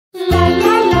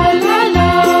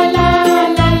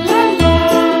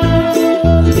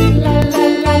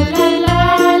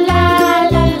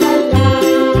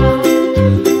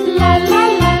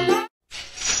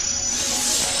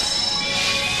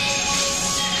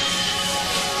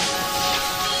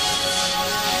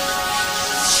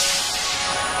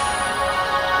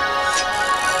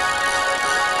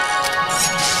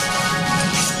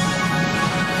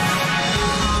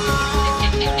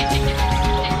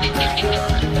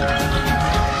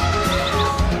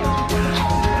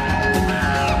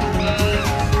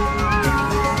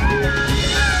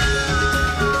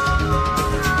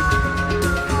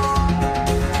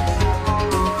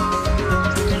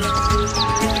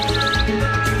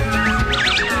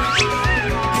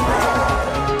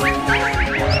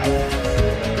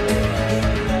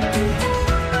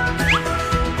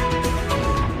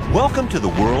Welcome to the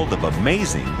world of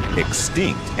amazing,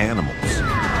 extinct animals.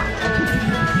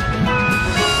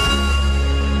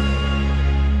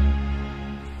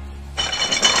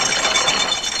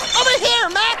 Over here,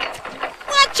 Mac!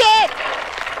 Watch it!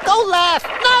 Go left!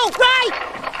 No, right!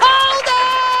 Hold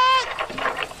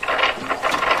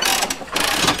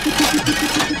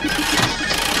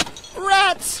it!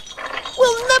 Rats!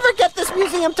 We'll never get this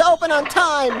museum to open on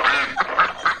time!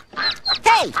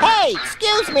 Hey,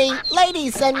 excuse me,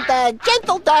 ladies and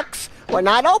gentle ducks. We're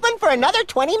not open for another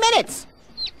 20 minutes.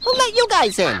 Who let you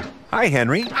guys in? Hi,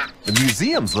 Henry. The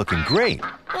museum's looking great.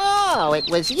 Oh, it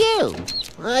was you.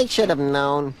 I should have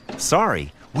known.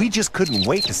 Sorry, we just couldn't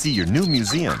wait to see your new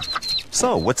museum.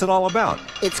 So, what's it all about?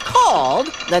 It's called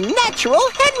the Natural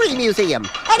Henry Museum,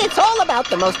 and it's all about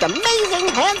the most amazing,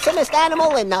 handsomest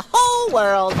animal in the whole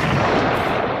world.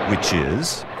 Which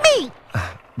is? Me!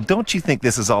 Don't you think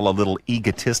this is all a little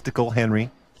egotistical,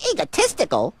 Henry?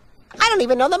 Egotistical? I don't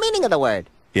even know the meaning of the word.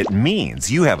 It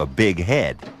means you have a big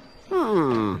head.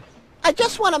 I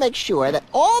just want to make sure that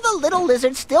all the little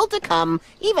lizards still to come,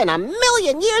 even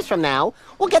 1,000,000 years from now,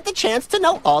 will get the chance to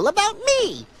know all about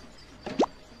me.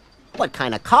 What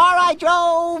kind of car I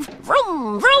drove,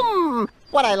 vroom, vroom,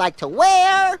 what I like to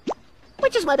wear,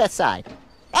 which is my best side,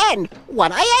 and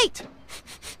what I ate.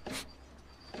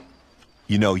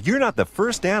 You know, you're not the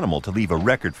first animal to leave a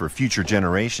record for future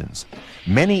generations.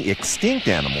 Many extinct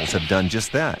animals have done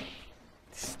just that.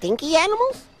 Stinky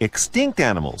animals? Extinct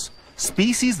animals.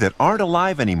 Species that aren't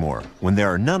alive anymore, when there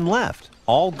are none left,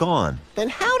 all gone. Then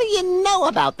how do you know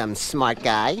about them, smart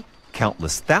guy?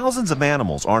 Countless thousands of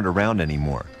animals aren't around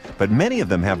anymore, but many of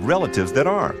them have relatives that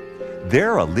are.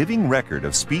 They're a living record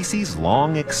of species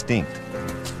long extinct.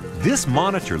 This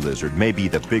monitor lizard may be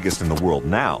the biggest in the world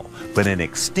now, but an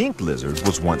extinct lizard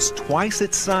was once twice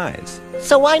its size.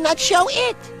 So why not show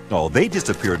it? Oh, they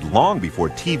disappeared long before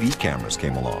TV cameras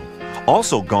came along.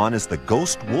 Also gone is the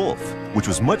ghost wolf, which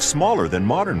was much smaller than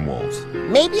modern wolves.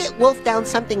 Maybe it wolfed down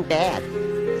something bad.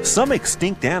 Some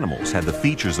extinct animals had the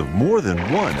features of more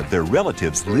than one of their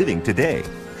relatives living today.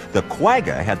 The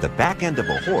quagga had the back end of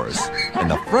a horse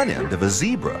and the front end of a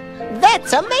zebra.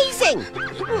 That's amazing!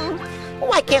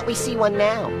 Why can't we see one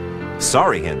now?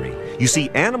 Sorry, Henry. You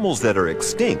see, animals that are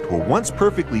extinct were once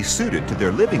perfectly suited to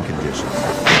their living conditions.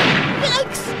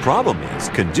 Yikes! Problem is,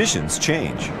 conditions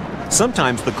change.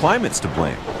 Sometimes the climate's to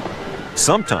blame.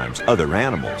 Sometimes other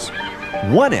animals.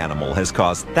 One animal has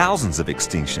caused thousands of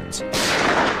extinctions.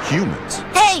 Humans.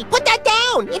 Hey, put that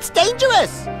down! It's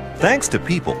dangerous! Thanks to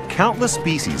people, countless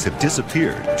species have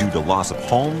disappeared due to loss of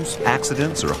homes,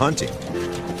 accidents, or hunting.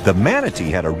 The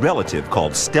manatee had a relative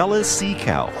called Stella's sea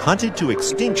cow, hunted to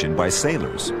extinction by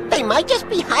sailors. They might just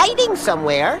be hiding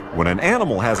somewhere. When an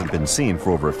animal hasn't been seen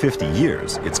for over 50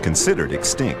 years, it's considered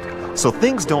extinct. So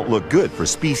things don't look good for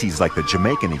species like the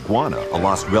Jamaican iguana, a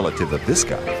lost relative of this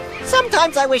guy.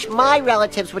 Sometimes I wish my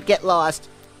relatives would get lost,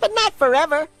 but not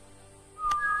forever.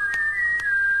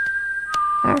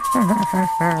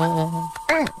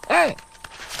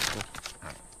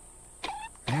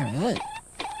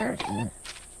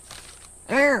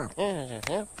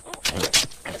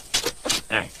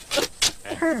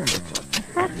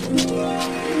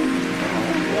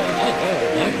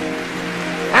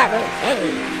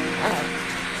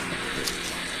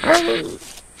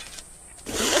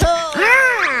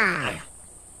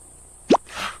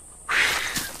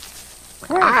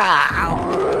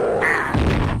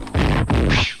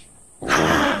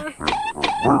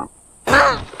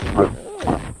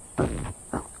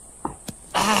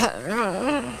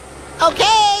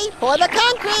 Okay, pour the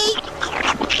concrete.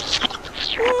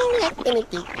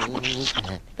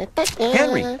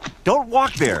 Henry, don't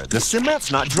walk there. The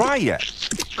cement's not dry yet.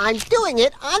 I'm doing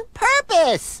it on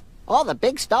purpose. All the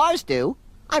big stars do.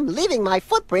 I'm leaving my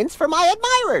footprints for my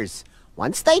admirers.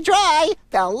 Once they dry,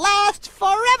 they'll last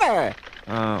forever.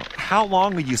 How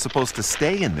long are you supposed to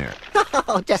stay in there?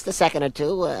 Oh, just a second or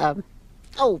two. I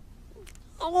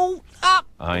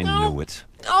knew it.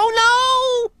 Oh,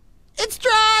 no! It's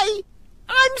dry!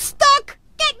 I'm stuck!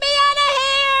 Get me out of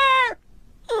here!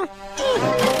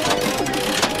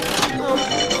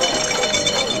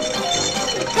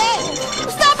 Hey!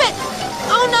 Stop it!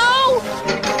 Oh, no!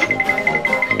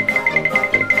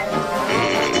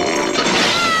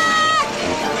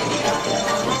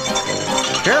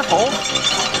 Careful!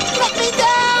 Let me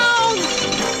down!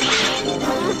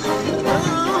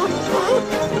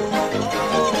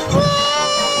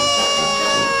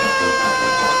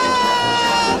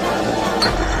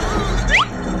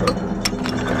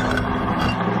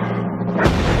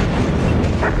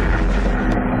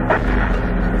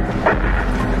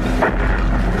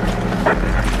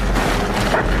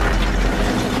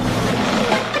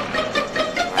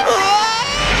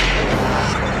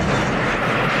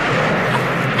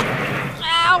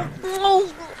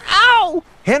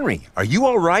 Henry, are you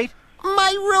all right?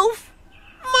 My roof,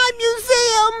 my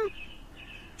museum,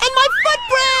 and my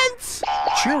footprints!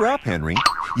 Cheer up, Henry.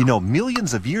 You know,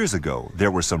 millions of years ago, there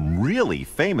were some really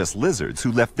famous lizards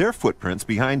who left their footprints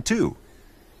behind too.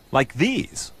 Like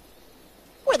these.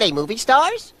 Were they movie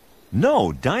stars?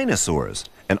 No, dinosaurs.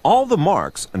 And all the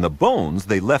marks and the bones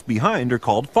they left behind are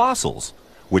called fossils,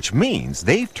 which means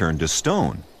they've turned to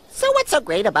stone. So what's so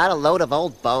great about a load of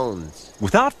old bones?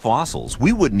 Without fossils,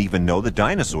 we wouldn't even know the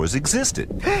dinosaurs existed.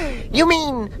 You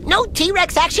mean no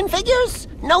T-Rex action figures?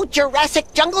 No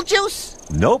Jurassic Jungle Juice?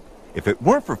 Nope. If it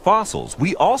weren't for fossils,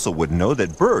 we also wouldn't know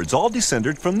that birds all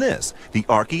descended from this, the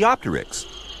Archaeopteryx.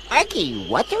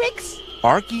 Archaeopteryx?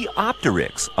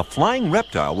 Archaeopteryx, a flying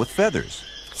reptile with feathers.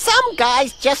 Some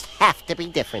guys just have to be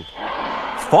different.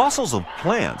 Fossils of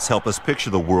plants help us picture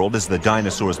the world as the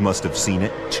dinosaurs must have seen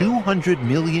it 200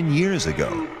 million years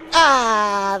ago.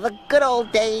 Ah, the good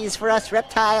old days for us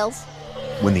reptiles.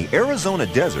 When the Arizona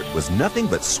desert was nothing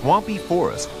but swampy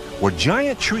forest, where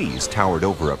giant trees towered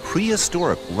over a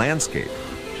prehistoric landscape.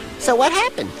 So what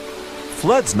happened?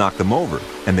 Floods knocked them over,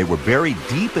 and they were buried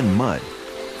deep in mud.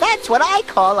 That's what I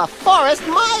call a forest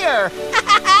mire!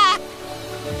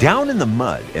 Down in the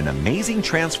mud, an amazing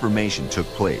transformation took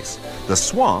place. The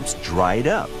swamps dried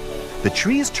up. The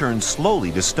trees turned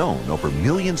slowly to stone over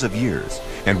millions of years,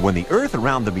 and when the earth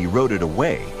around them eroded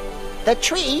away, The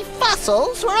tree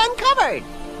fossils were uncovered.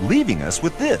 leaving us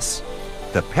with this,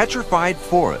 the petrified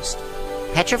forest.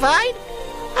 Petrified?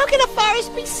 How can a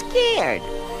forest be scared?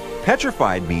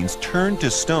 Petrified means turned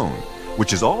to stone,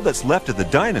 which is all that's left of the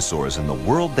dinosaurs in the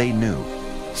world they knew.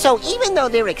 So even though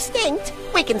they're extinct,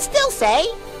 we can still say,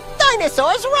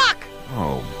 dinosaurs rock!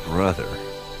 Oh, brother.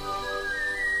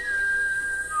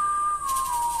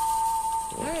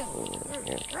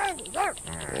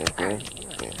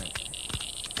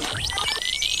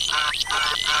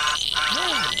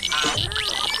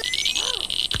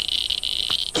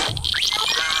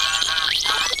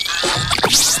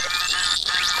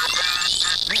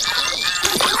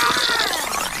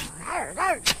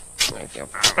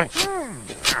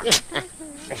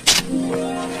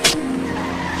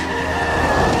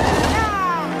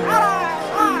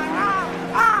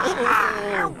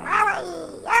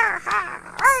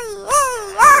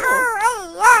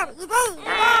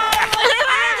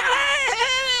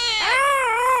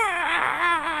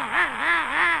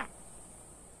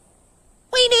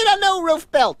 We need a new roof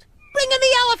built. Bring in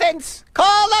the elephants.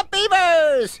 Call the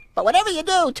beavers. But whatever you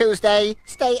do, Tuesday,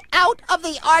 stay out of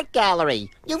the art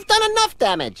gallery. You've done enough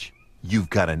damage. You've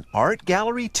got an art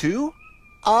gallery too?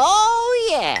 Oh,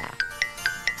 yeah.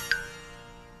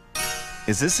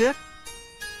 Is this it?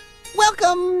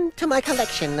 Welcome to my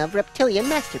collection of reptilian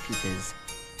masterpieces.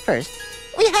 First,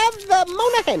 we have the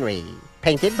Mona Henry,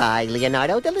 painted by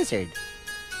Leonardo da Lizard.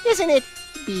 Isn't it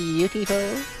beautiful?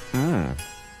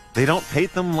 They don't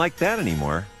paint them like that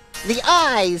anymore. The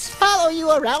eyes follow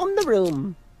you around the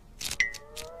room.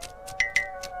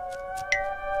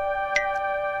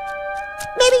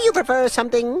 Maybe you prefer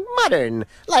something modern,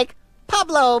 like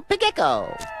Pablo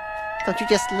Picasso. Don't you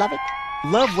just love it?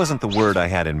 Love wasn't the word I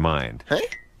had in mind. Huh?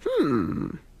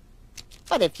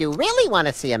 But if you really want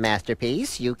to see a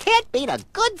masterpiece, you can't beat a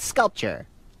good sculpture.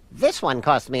 This one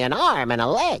cost me an arm and a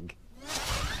leg.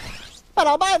 But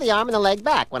I'll buy the arm and the leg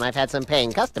back when I've had some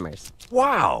paying customers.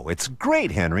 Wow, it's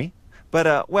great, Henry.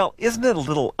 But, well, isn't it a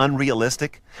little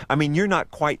unrealistic? I mean, you're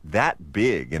not quite that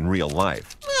big in real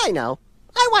life. I know.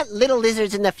 I want little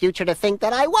lizards in the future to think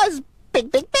that I was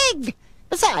big, big, big.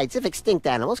 Besides, if extinct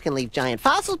animals can leave giant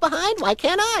fossils behind, why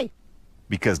can't I?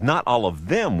 Because not all of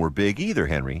them were big either,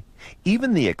 Henry.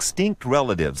 Even the extinct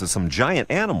relatives of some giant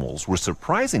animals were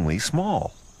surprisingly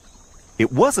small.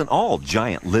 It wasn't all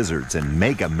giant lizards and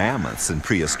mega mammoths in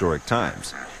prehistoric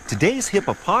times. Today's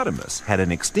hippopotamus had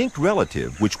an extinct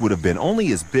relative which would have been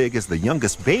only as big as the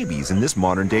youngest babies in this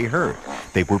modern-day herd.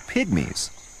 They were pygmies.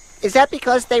 Is that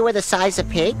because they were the size of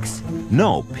pigs?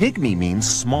 No, pygmy means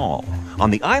small. On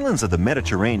the islands of the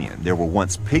Mediterranean, there were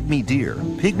once pygmy deer,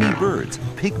 pygmy birds,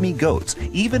 pygmy goats,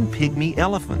 even pygmy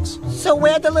elephants. So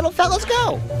where'd the little fellas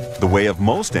go? The way of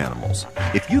most animals.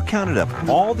 If you counted up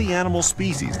all the animal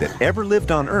species that ever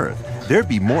lived on Earth, there'd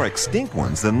be more extinct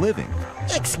ones than living.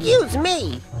 Excuse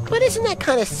me, but isn't that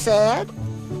kind of sad?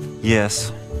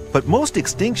 Yes, but most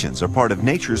extinctions are part of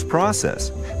nature's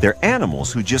process. They're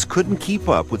animals who just couldn't keep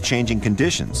up with changing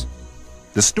conditions.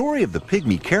 The story of the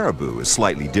pygmy caribou is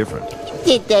slightly different.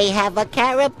 Did they have a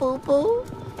caribou?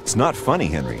 It's not funny,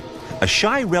 Henry. A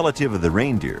shy relative of the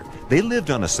reindeer, they lived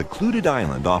on a secluded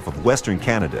island off of western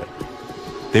Canada.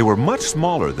 They were much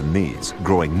smaller than these,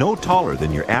 growing no taller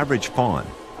than your average fawn.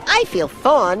 I feel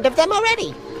fond of them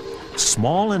already.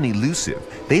 Small and elusive,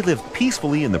 they lived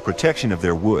peacefully in the protection of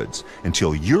their woods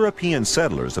until European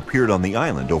settlers appeared on the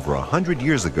island over 100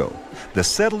 years ago. The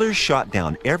settlers shot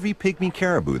down every pygmy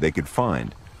caribou they could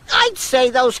find. I'd say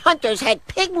those hunters had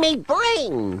pygmy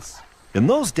brains. In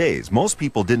those days, most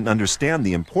people didn't understand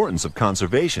the importance of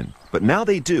conservation, but now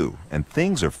they do, and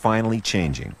things are finally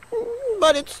changing.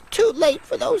 But it's too late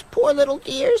for those poor little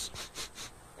deers.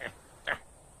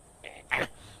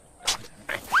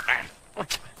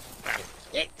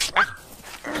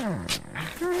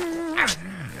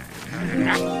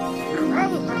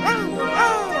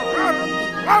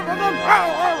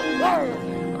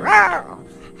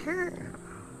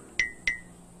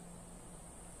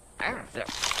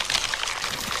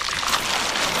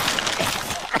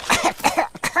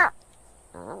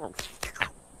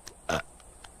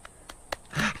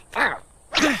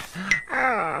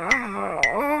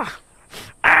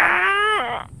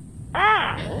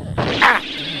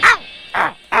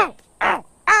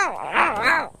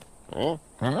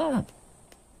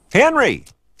 Henry!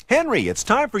 Henry, it's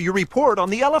time for your report on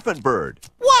the elephant bird.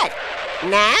 What?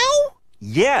 Now?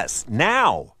 Yes,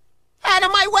 now. Out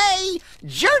of my way!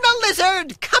 Journal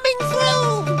lizard coming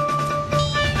through!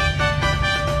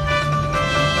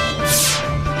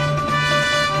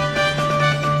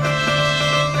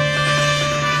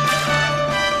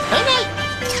 Hey,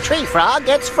 tree frog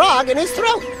gets frog in his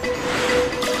throat.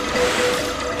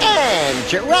 And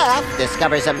giraffe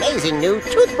discovers amazing new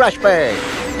toothbrush bird.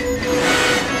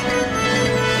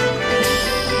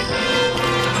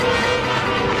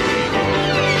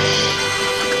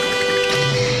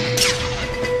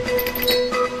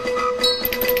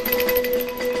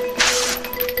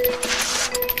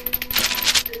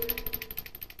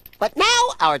 But now,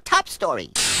 our top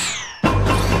story.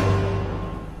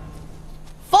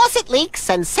 Faucet leak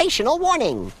sensational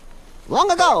warning.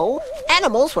 Long ago,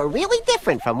 animals were really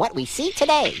different from what we see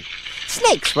today.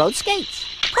 Snakes rode skates,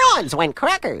 prawns went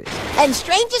crackers, and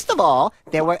strangest of all,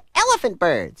 there were elephant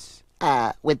birds,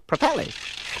 with propellers.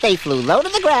 They flew low to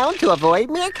the ground to avoid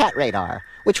meerkat radar,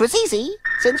 which was easy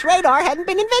since radar hadn't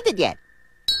been invented yet.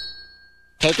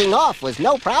 Taking off was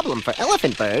no problem for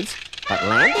elephant birds, but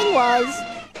landing was.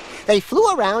 They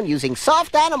flew around using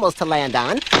soft animals to land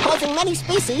on, causing many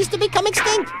species to become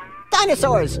extinct.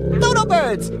 Dinosaurs, dodo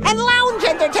birds, and lounge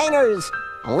entertainers.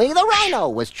 Only the rhino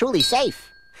was truly safe.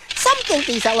 Some think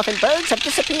these elephant birds have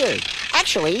disappeared.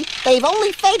 Actually, they've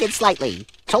only faded slightly.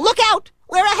 So look out,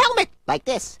 wear a helmet like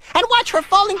this, and watch for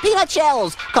falling peanut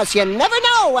shells, 'cause you never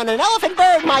know when an elephant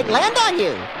bird might land on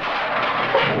you.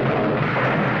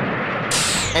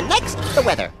 And next, the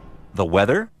weather. The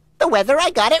weather? The weather I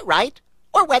got it right,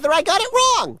 or whether I got it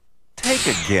wrong. Take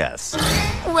a guess.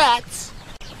 Rats.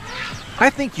 I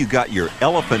think you got your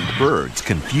elephant birds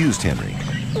confused, Henry.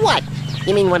 What?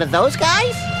 You mean one of those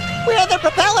guys? Where are the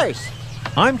propellers?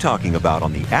 I'm talking about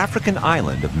on the African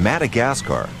island of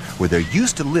Madagascar, where there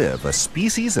used to live a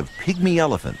species of pygmy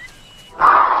elephant.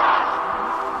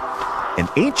 An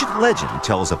ancient legend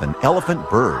tells of an elephant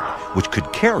bird, which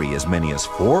could carry as many as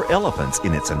 4 elephants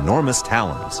in its enormous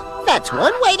talons. That's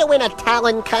one way to win a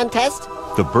talon contest.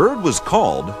 The bird was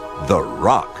called the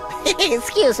Roc.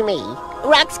 Excuse me,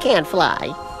 rocks can't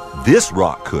fly. This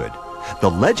roc could. The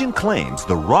legend claims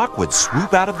the roc would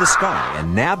swoop out of the sky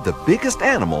and nab the biggest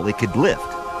animal it could lift.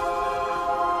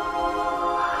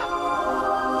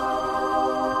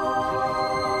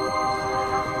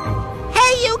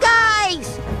 Hey, you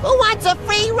guys! Who wants a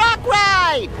free rock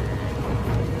ride?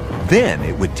 Then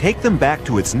it would take them back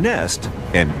to its nest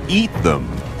and eat them.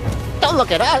 Don't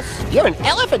look at us. You're an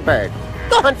elephant bird.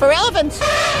 Go hunt for elephants.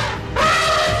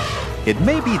 It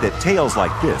may be that tales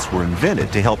like this were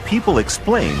invented to help people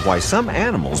explain why some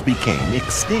animals became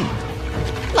extinct.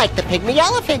 Like the pygmy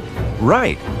elephant.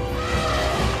 Right.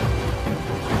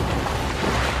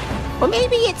 Or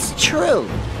maybe it's true.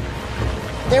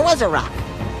 There was a roc,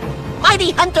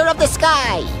 mighty hunter of the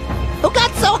sky, who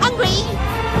got so hungry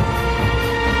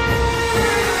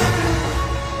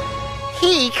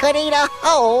he could eat a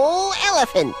whole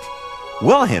elephant.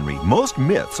 Well, Henry, most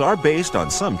myths are based on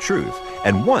some truth,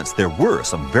 and once there were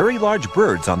some very large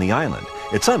birds on the island.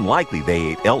 It's unlikely they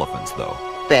ate elephants, though.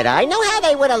 But I know how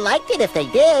they would have liked it if they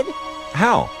did.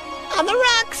 How? On the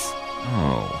rocks.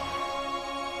 Oh.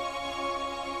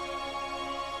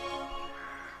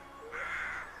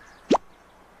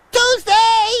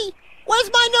 Tuesday!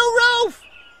 Where's my new roof?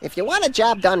 If you want a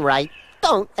job done right,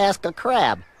 don't ask a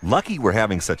crab. Lucky we're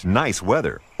having such nice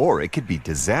weather, or it could be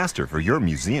disaster for your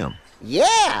museum.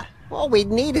 Yeah! All we'd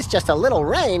need is just a little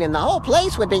rain and the whole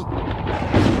place would be ruined!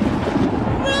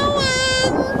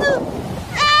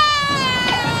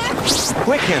 Ah!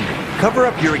 Quick, Henry, cover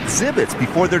up your exhibits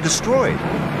before they're destroyed.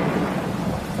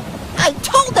 I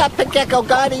told that Pagecko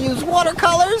guy to use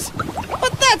watercolors,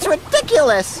 but that's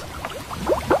ridiculous.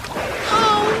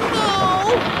 Oh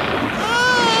no!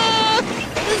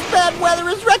 This bad weather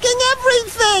is wrecking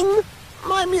everything!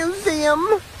 My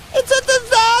museum, it's a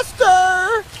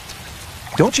disaster!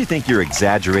 Don't you think you're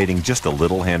exaggerating just a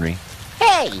little, Henry?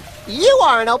 Hey, you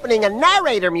aren't opening a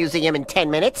narrator museum in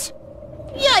 10 minutes.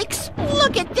 Yikes,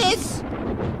 look at this.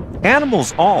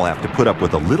 Animals all have to put up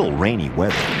with a little rainy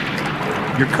weather.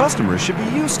 Your customers should be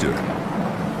used to it.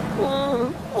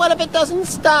 What if it doesn't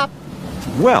stop?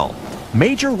 Well,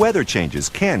 major weather changes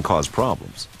can cause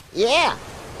problems. Yeah,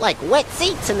 like wet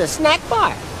seats in the snack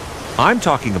bar. I'm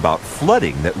talking about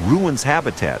flooding that ruins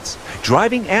habitats,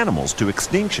 driving animals to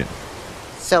extinction.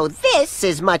 So this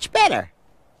is much better.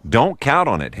 Don't count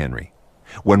on it, Henry.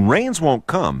 When rains won't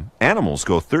come, animals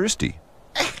go thirsty.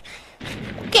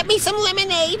 Get me some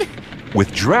lemonade.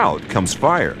 With drought comes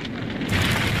fire.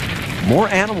 More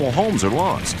animal homes are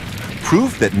lost.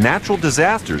 Proof that natural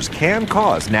disasters can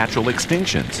cause natural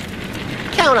extinctions.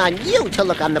 Count on you to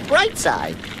look on the bright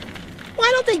side. Why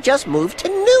don't they just move to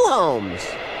new homes?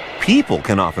 People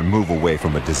can often move away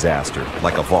from a disaster,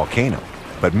 like a volcano.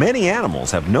 But many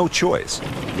animals have no choice.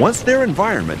 Once their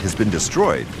environment has been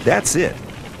destroyed, that's it.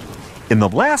 In the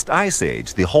last ice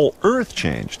age, the whole Earth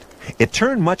changed. It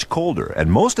turned much colder,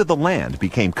 and most of the land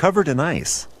became covered in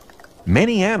ice.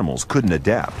 Many animals couldn't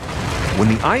adapt. When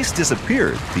the ice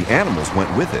disappeared, the animals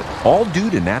went with it, all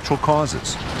due to natural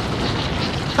causes.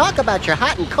 Talk about your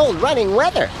hot and cold running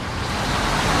weather.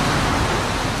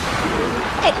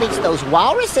 At least those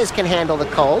walruses can handle the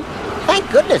cold.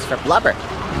 Thank goodness for blubber.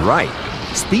 Right.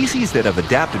 Species that have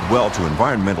adapted well to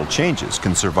environmental changes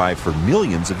can survive for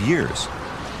millions of years.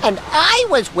 And I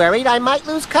was worried I might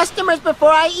lose customers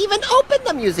before I even opened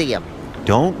the museum.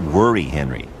 Don't worry,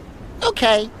 Henry.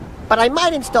 Okay, but I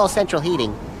might install central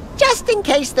heating, just in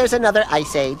case there's another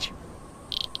ice age.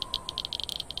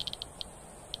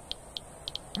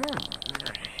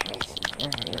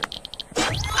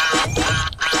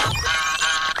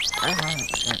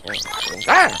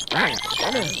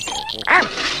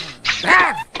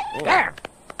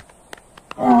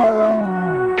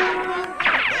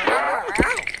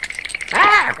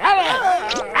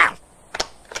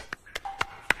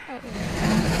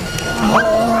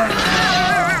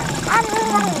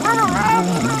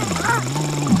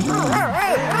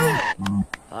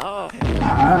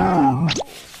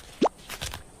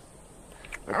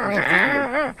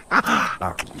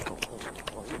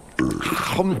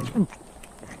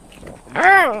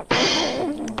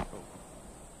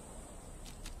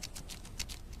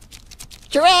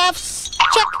 Giraffes,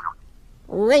 check.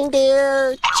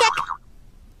 Reindeer, check.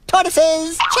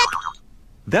 Tortoises, check.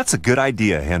 That's a good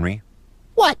idea, Henry.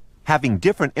 What? Having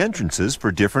different entrances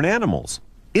for different animals.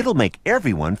 It'll make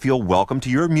everyone feel welcome to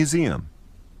your museum.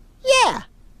 Yeah.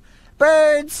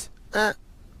 Birds. I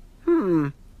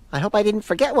hope I didn't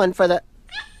forget one for the...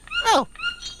 Oh.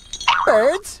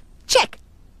 Birds, check.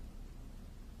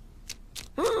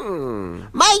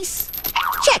 Mice,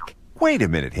 check. Wait a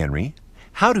minute, Henry.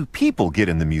 How do people get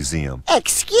in the museum?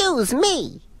 Excuse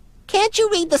me. Can't you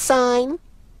read the sign?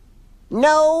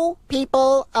 No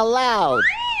people allowed.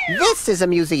 This is a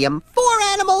museum for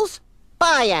animals,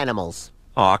 by animals.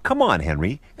 Aw, come on,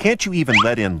 Henry. Can't you even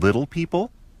let in little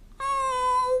people?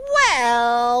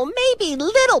 Well, maybe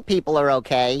little people are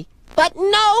okay, but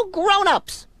no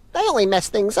grown-ups. They only mess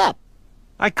things up.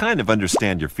 I kind of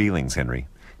understand your feelings, Henry.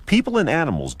 People and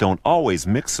animals don't always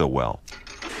mix so well.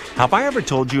 Have I ever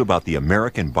told you about the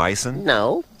American bison?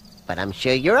 No, but I'm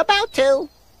sure you're about to.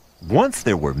 Once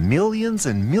there were millions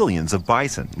and millions of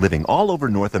bison living all over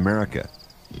North America.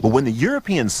 But when the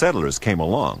European settlers came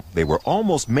along, they were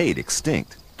almost made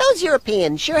extinct. Those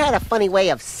Europeans sure had a funny way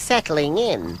of settling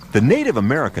in. The Native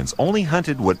Americans only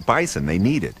hunted what bison they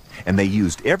needed, and they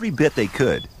used every bit they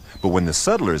could. But when the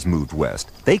settlers moved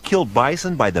west, they killed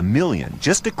bison by the million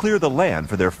just to clear the land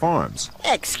for their farms.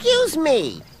 Excuse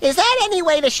me, is that any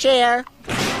way to share?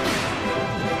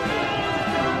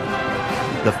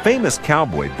 The famous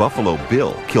cowboy Buffalo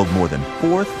Bill killed more than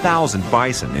 4,000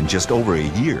 bison in just over a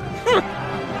year.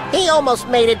 He almost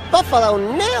made it Buffalo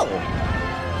nil.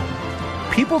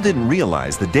 People didn't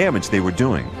realize the damage they were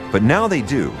doing, but now they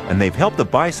do, and they've helped the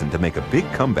bison to make a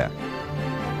big comeback.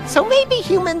 So maybe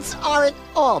humans aren't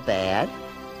all bad.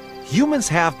 Humans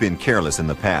have been careless in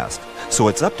the past, so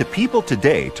it's up to people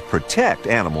today to protect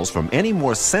animals from any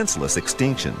more senseless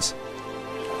extinctions.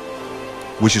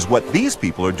 Which is what these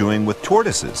people are doing with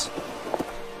tortoises.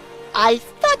 I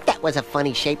thought that was a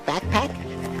funny shaped backpack.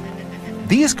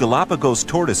 These Galapagos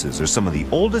tortoises are some of the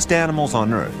oldest animals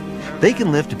on Earth. They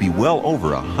can live to be well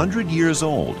over 100 years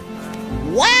old.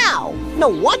 Wow! No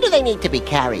wonder they need to be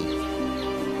carried.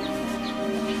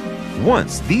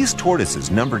 Once, these tortoises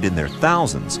numbered in their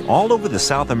thousands all over the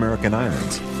South American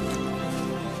islands.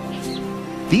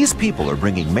 These people are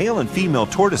bringing male and female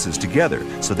tortoises together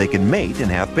so they can mate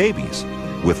and have babies.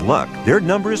 With luck, their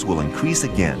numbers will increase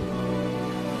again.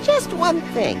 Just one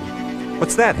thing.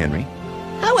 What's that, Henry?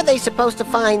 How are they supposed to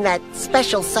find that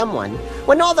special someone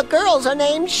when all the girls are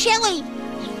named Shelley?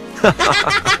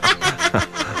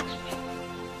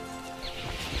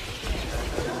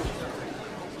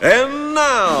 And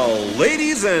now,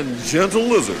 ladies and gentle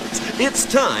lizards,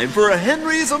 it's time for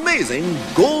Henry's amazing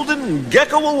Golden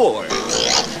Gecko Award.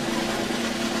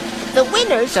 The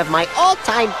winners of my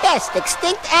all-time best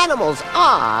extinct animals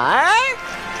are...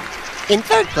 In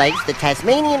third place, the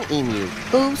Tasmanian emu,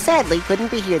 who sadly couldn't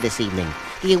be here this evening.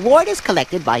 The award is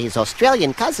collected by his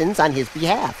Australian cousins on his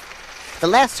behalf. The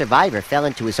last survivor fell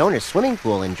into his owner's swimming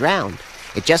pool and drowned.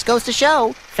 It just goes to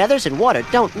show, feathers and water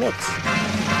don't mix.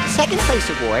 Second place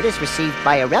award is received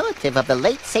by a relative of the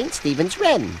late St. Stephen's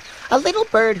wren, a little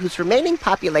bird whose remaining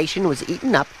population was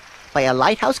eaten up by a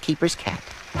lighthouse keeper's cat.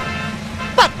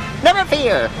 But never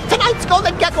fear, tonight's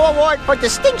Golden Gecko Award for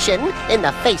distinction in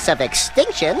the face of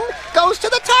extinction goes to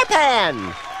the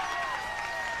tarpan.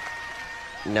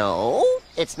 No,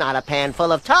 it's not a pan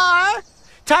full of tar.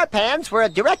 Tarpans were a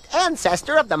direct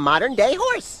ancestor of the modern-day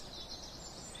horse.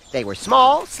 They were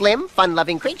small, slim,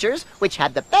 fun-loving creatures which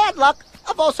had the bad luck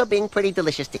of also being pretty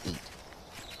delicious to eat.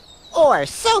 Or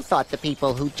so thought the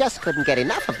people who just couldn't get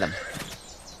enough of them.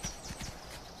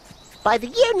 By the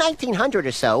year 1900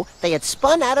 or so, they had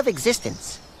spun out of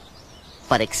existence.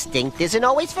 But extinct isn't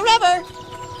always forever.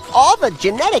 All the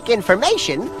genetic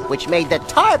information, which made the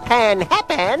tarpan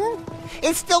happen,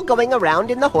 is still going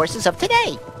around in the horses of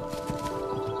today.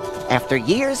 After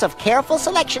years of careful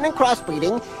selection and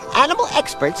crossbreeding, animal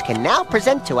experts can now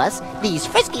present to us these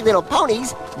frisky little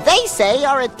ponies they say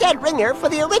are a dead ringer for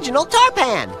the original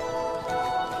tarpan.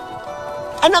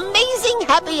 An amazing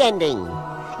happy ending.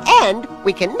 And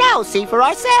we can now see for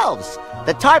ourselves.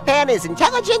 The tarpan is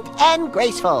intelligent and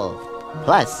graceful.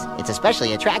 Plus, it's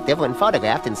especially attractive when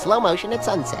photographed in slow motion at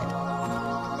sunset.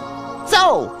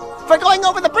 So, for going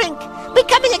over the brink,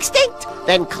 becoming extinct,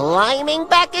 then climbing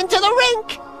back into the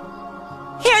rink.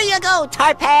 Here you go,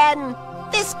 tarpan.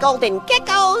 This golden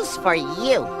gecko's for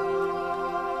you.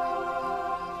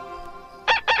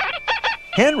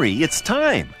 Henry, it's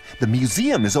time. The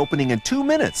museum is opening in 2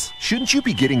 minutes. Shouldn't you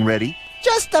be getting ready?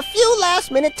 Just a few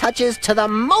last-minute touches to the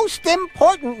most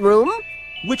important room.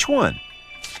 Which one?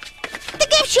 The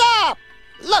gift shop!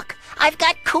 Look, I've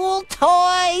got cool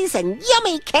toys and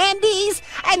yummy candies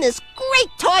and this great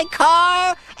toy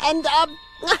car and,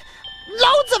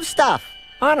 loads of stuff.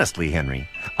 Honestly, Henry,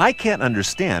 I can't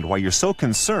understand why you're so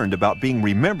concerned about being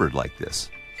remembered like this.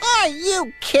 Are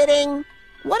you kidding?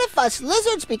 What if us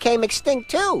lizards became extinct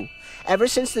too? Ever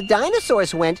since the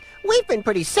dinosaurs went, we've been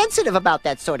pretty sensitive about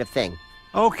that sort of thing.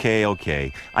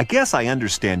 Okay. I guess I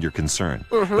understand your concern.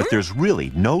 But there's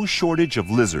really no shortage of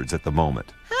lizards at the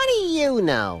moment. How do you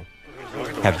know?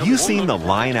 Have you seen the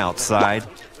line outside?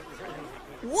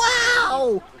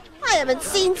 Wow! I haven't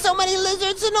seen so many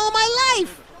lizards in all my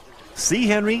life. See,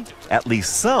 Henry? At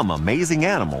least some amazing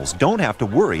animals don't have to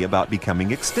worry about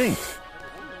becoming extinct.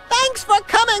 Thanks for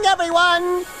coming,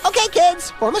 everyone! Okay,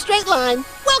 kids, form a straight line.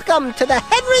 Welcome to the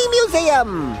Henry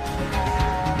Museum!